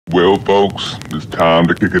Well, folks, it's time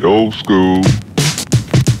to kick it old school,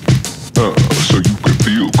 so you can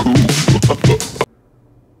feel cool.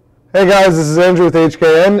 Hey guys, this is Andrew with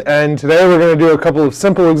HKN, and today we're going to do a couple of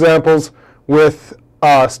simple examples with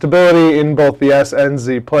stability in both the S and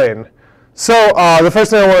Z plane. So the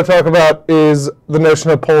first thing I want to talk about is the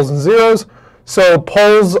notion of poles and zeros. So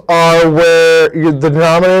poles are where the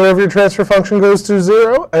denominator of your transfer function goes to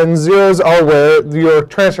 0, and zeros are where your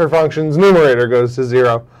transfer function's numerator goes to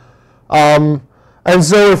 0. And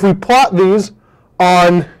so if we plot these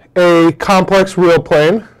on a complex real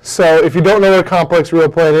plane, so if you don't know what a complex real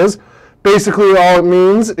plane is, basically all it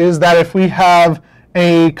means is that if we have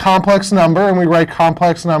a complex number, and we write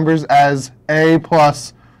complex numbers as a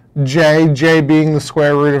plus j, j being the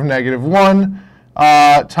square root of -1,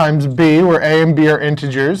 times b, where a and b are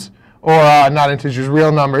integers, or not integers,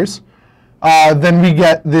 real numbers, then we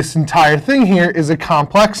get this entire thing here is a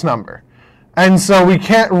complex number. And so we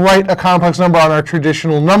can't write a complex number on our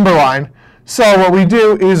traditional number line. So what we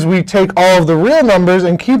do is we take all of the real numbers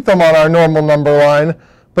and keep them on our normal number line,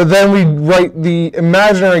 but then we write the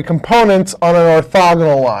imaginary components on an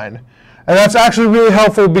orthogonal line. And that's actually really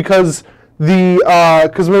helpful because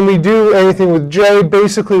when we do anything with j,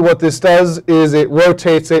 basically what this does is it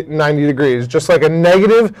rotates it 90 degrees. Just like a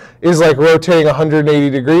negative is like rotating 180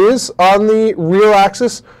 degrees on the real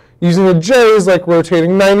axis, using a j is like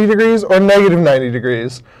rotating 90 degrees or -90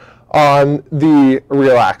 degrees on the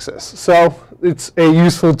real axis. So it's a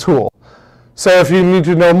useful tool. So if you need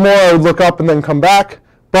to know more, I would look up and then come back.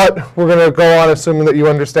 But we're going to go on assuming that you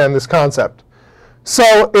understand this concept.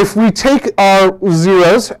 So if we take our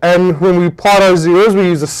zeros, and when we plot our zeros, we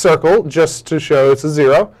use a circle just to show it's a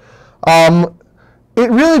 0.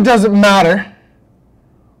 It really doesn't matter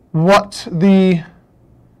where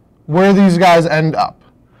these guys end up.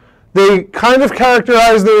 They kind of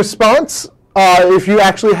characterize the response. If you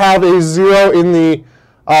actually have a 0 in the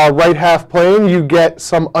right half plane, you get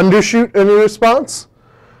some undershoot in the response.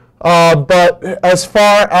 But as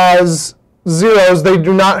far as zeros, they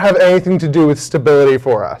do not have anything to do with stability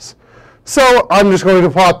for us. So I'm just going to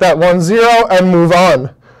plot that 1, 0 and move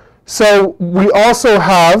on. So we also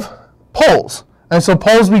have poles. And so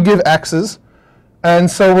poles we give x's. And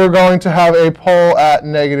so we're going to have a pole at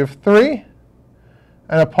 -3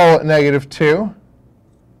 and a pole at -2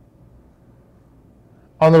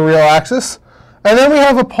 on the real axis. And then we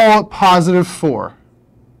have a pole at +4.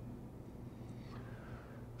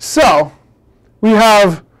 So we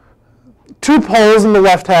have 2 poles in the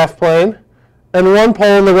left half plane and 1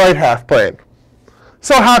 pole in the right half plane.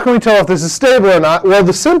 So how can we tell if this is stable or not? Well,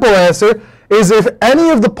 the simple answer is if any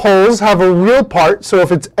of the poles have a real part, so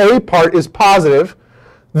if its a part is positive,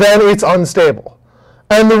 then it's unstable.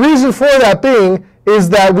 And the reason for that being is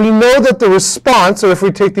that we know that the response, or if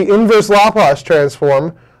we take the inverse Laplace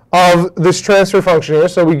transform of this transfer function here,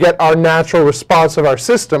 so we get our natural response of our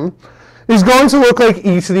system, is going to look like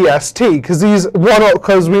e to the st, because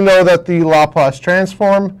we know that the Laplace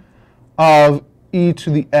transform of e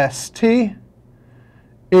to the st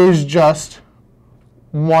is just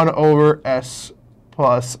 1 over s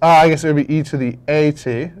plus, I guess it would be e to the at,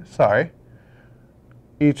 sorry.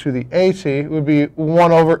 E to the at would be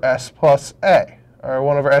 1 over s plus a, or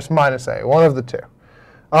 1 over s minus a, one of the two.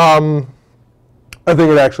 I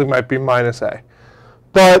think it actually might be minus a.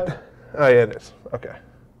 But, oh yeah, it is. OK.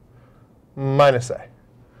 Minus a.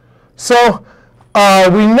 So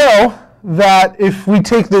we know that if we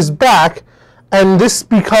take this back and this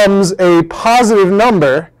becomes a positive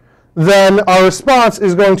number, then our response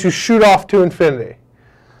is going to shoot off to infinity.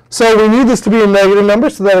 So we need this to be a negative number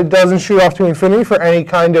so that it doesn't shoot off to infinity for any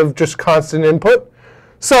kind of just constant input.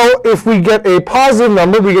 So if we get a positive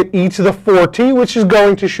number, we get e to the 4t, which is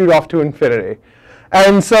going to shoot off to infinity.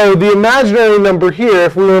 And so the imaginary number here,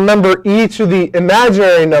 if we remember e to the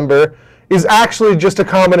imaginary number, is actually just a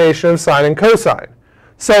combination of sine and cosine.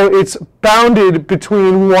 So it's bounded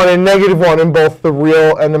between 1 and -1 in both the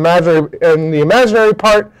real and the imaginary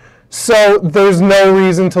part. So there's no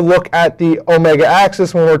reason to look at the omega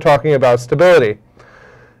axis when we're talking about stability.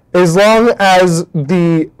 As long as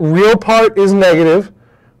the real part is negative,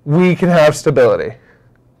 we can have stability.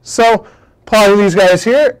 So plotting these guys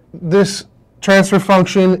here, this transfer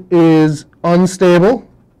function is unstable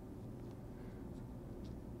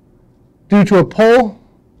due to a pole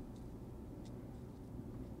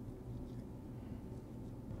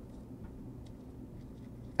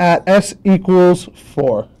at s equals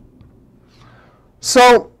 4.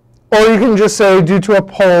 So, or you can just say due to a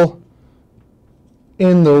pole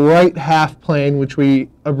in the right half plane, which we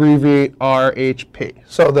abbreviate RHP.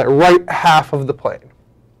 So the right half of the plane.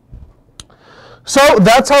 So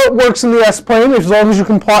that's how it works in the S-plane. As long as you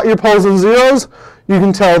can plot your poles and zeros, you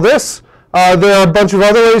can tell this. There are a bunch of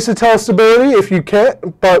other ways to tell stability if you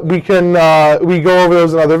can't, but we can we go over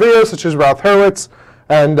those in other videos, such as Routh-Hurwitz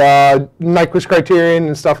and Nyquist criterion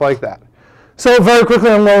and stuff like that. So very quickly,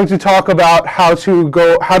 I'm going to talk about how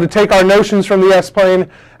to take our notions from the S-plane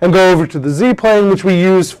and go over to the Z-plane, which we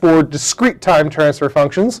use for discrete time transfer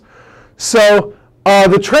functions. So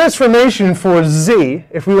the transformation for Z,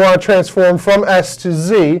 if we want to transform from S to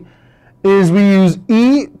Z, is we use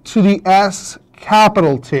e to the s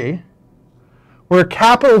capital T, where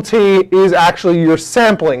capital T is actually your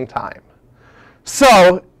sampling time.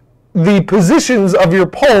 So the positions of your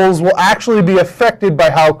poles will actually be affected by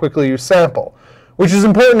how quickly you sample, which is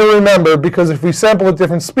important to remember because if we sample at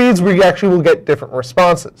different speeds, we actually will get different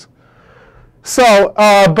responses. So,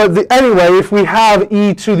 anyway, if we have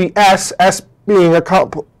e to the s, s being a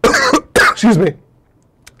excuse me,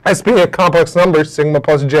 s being a complex number, sigma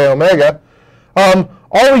plus j omega,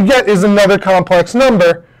 all we get is another complex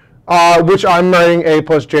number, which I'm writing a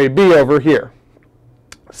plus jb over here.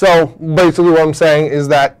 So basically what I'm saying is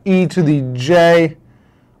that e to the j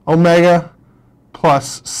omega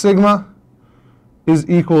plus sigma is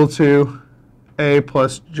equal to a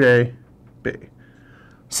plus jb.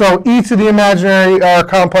 So e to the imaginary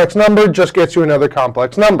complex number just gets you another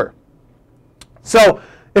complex number. So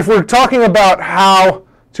if we're talking about how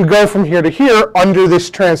to go from here to here under this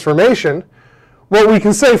transformation, what we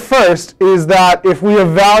can say first is that if we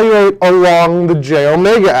evaluate along the j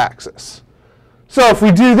omega axis, so if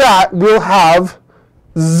we do that, we'll have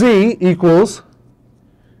z equals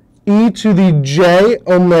e to the j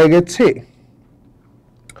omega t.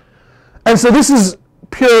 And so this is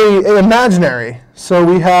purely imaginary. So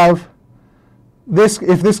we have this,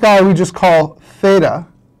 if this guy we just call theta,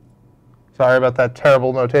 sorry about that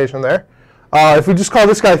terrible notation there. If we just call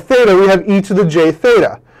this guy theta, we have e to the j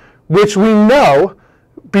theta, which we know,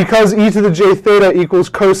 because e to the j theta equals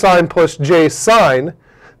cosine plus j sine,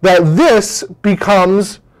 that this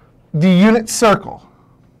becomes the unit circle.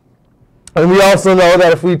 And we also know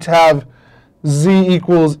that if we have z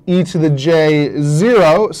equals e to the j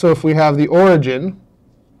 0, so if we have the origin,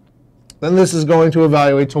 then this is going to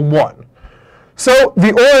evaluate to 1. So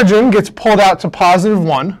the origin gets pulled out to positive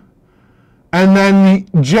 1, and then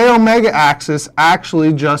the j omega axis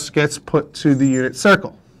actually just gets put to the unit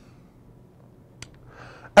circle.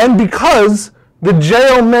 And because the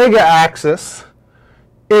j omega axis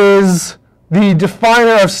is the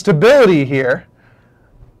definer of stability here,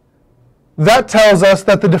 that tells us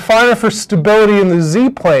that the definer for stability in the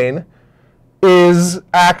z-plane is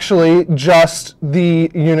actually just the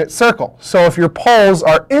unit circle. So if your poles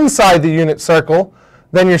are inside the unit circle,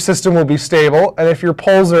 then your system will be stable. And if your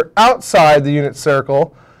poles are outside the unit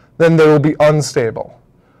circle, then they will be unstable.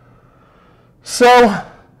 So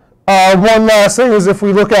one last thing is if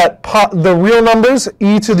we look at the real numbers,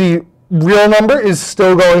 e to the real number is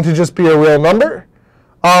still going to just be a real number.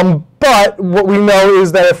 But what we know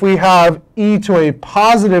is that if we have e to a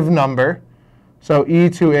positive number, so e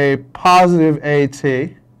to a positive at,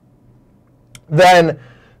 then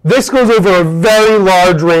this goes over a very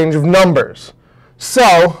large range of numbers.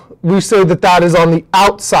 So we say that that is on the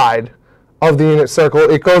outside of the unit circle.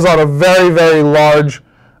 It goes on a very, very large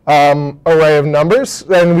array of numbers.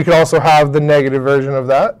 And we could also have the negative version of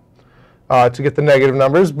that to get the negative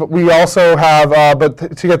numbers. But we also have,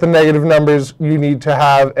 to get the negative numbers, you need to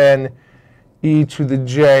have an e to the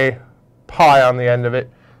j pi on the end of it.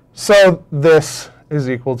 So this is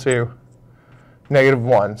equal to negative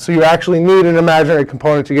 1. So you actually need an imaginary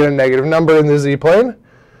component to get a negative number in the z-plane.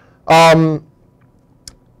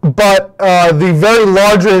 But the very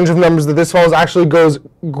large range of numbers that this follows actually goes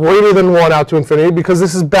greater than 1 out to infinity, because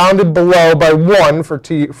this is bounded below by 1 for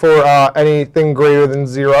anything greater than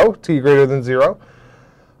 0, t greater than 0.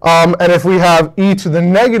 And if we have e to the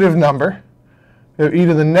negative number, we have e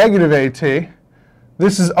to the negative at,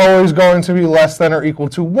 this is always going to be less than or equal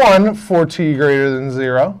to 1 for t greater than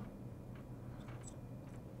 0.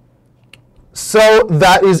 So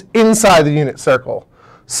that is inside the unit circle.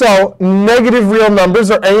 So negative real numbers,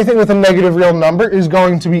 or anything with a negative real number, is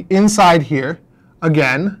going to be inside here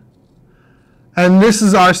again. And this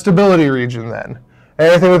is our stability region then.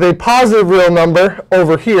 Anything with a positive real number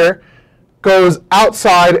over here goes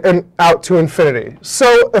outside and out to infinity.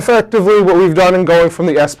 So effectively what we've done in going from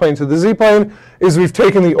the S-plane to the Z-plane is we've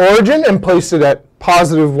taken the origin and placed it at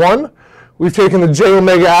positive 1. We've taken the j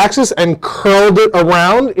omega axis and curled it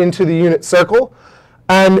around into the unit circle.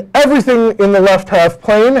 And everything in the left half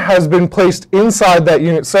plane has been placed inside that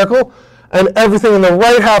unit circle. And everything in the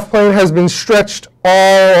right half plane has been stretched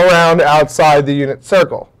all around outside the unit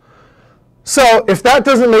circle. So if that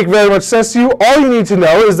doesn't make very much sense to you, all you need to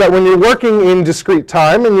know is that when you're working in discrete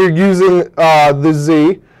time and you're using the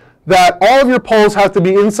z, that all of your poles have to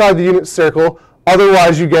be inside the unit circle,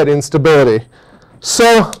 otherwise you get instability.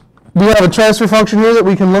 So we have a transfer function here that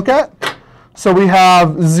we can look at. So we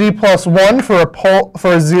have z plus 1 for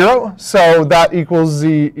a 0, so that equals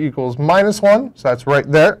z equals minus 1, so that's right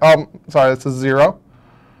there. Sorry, that's a 0.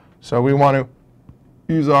 So we want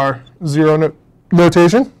to use our 0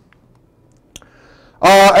 notation.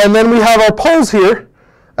 And then we have our poles here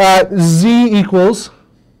at z equals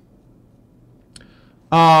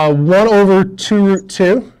 1 over 2 root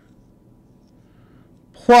 2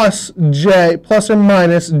 plus or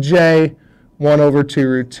minus j 1 over 2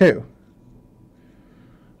 root 2.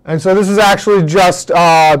 And so this is actually just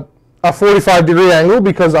a 45-degree angle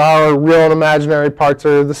because our real and imaginary parts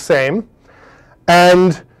are the same.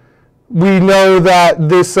 And we know that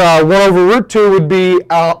this 1 over root 2 would be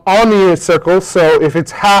on the unit circle. So if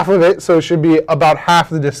it's half of it, so it should be about half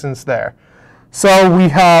the distance there. So we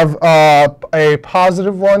have a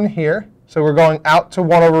positive 1 here. So we're going out to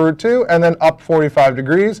 1 over root 2 and then up 45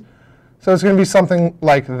 degrees. So it's going to be something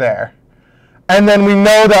like there. And then we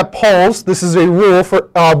know that poles, this is a rule for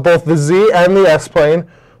both the z and the s-plane,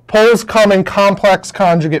 poles come in complex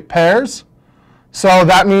conjugate pairs. So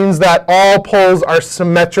that means that all poles are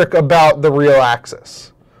symmetric about the real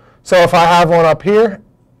axis. So if I have one up here,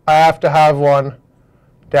 I have to have one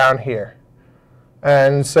down here.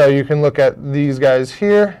 And so you can look at these guys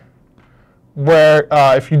here, where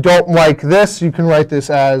if you don't like this, you can write this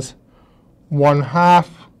as 1/2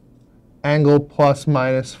 angle plus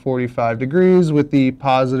minus 45 degrees with the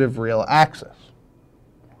positive real axis.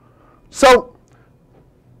 So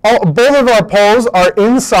both of our poles are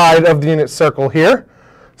inside of the unit circle here.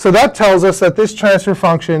 So that tells us that this transfer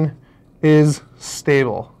function is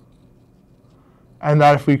stable. And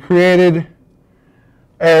that if we created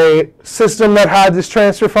a system that had this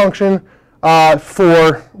transfer function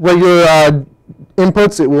for regular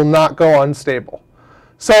inputs, it will not go unstable.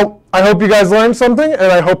 So I hope you guys learned something,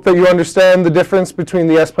 and I hope that you understand the difference between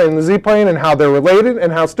the s-plane and the z-plane and how they're related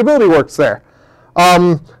and how stability works there.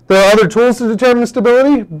 There are other tools to determine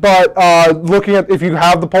stability, but looking at if you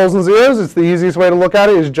have the poles and zeros, it's the easiest way to look at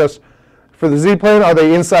it is just for the z-plane, are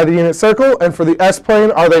they inside the unit circle? And for the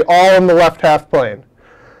s-plane, are they all in the left half plane?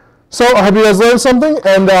 So I hope you guys learned something,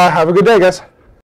 and have a good day, guys.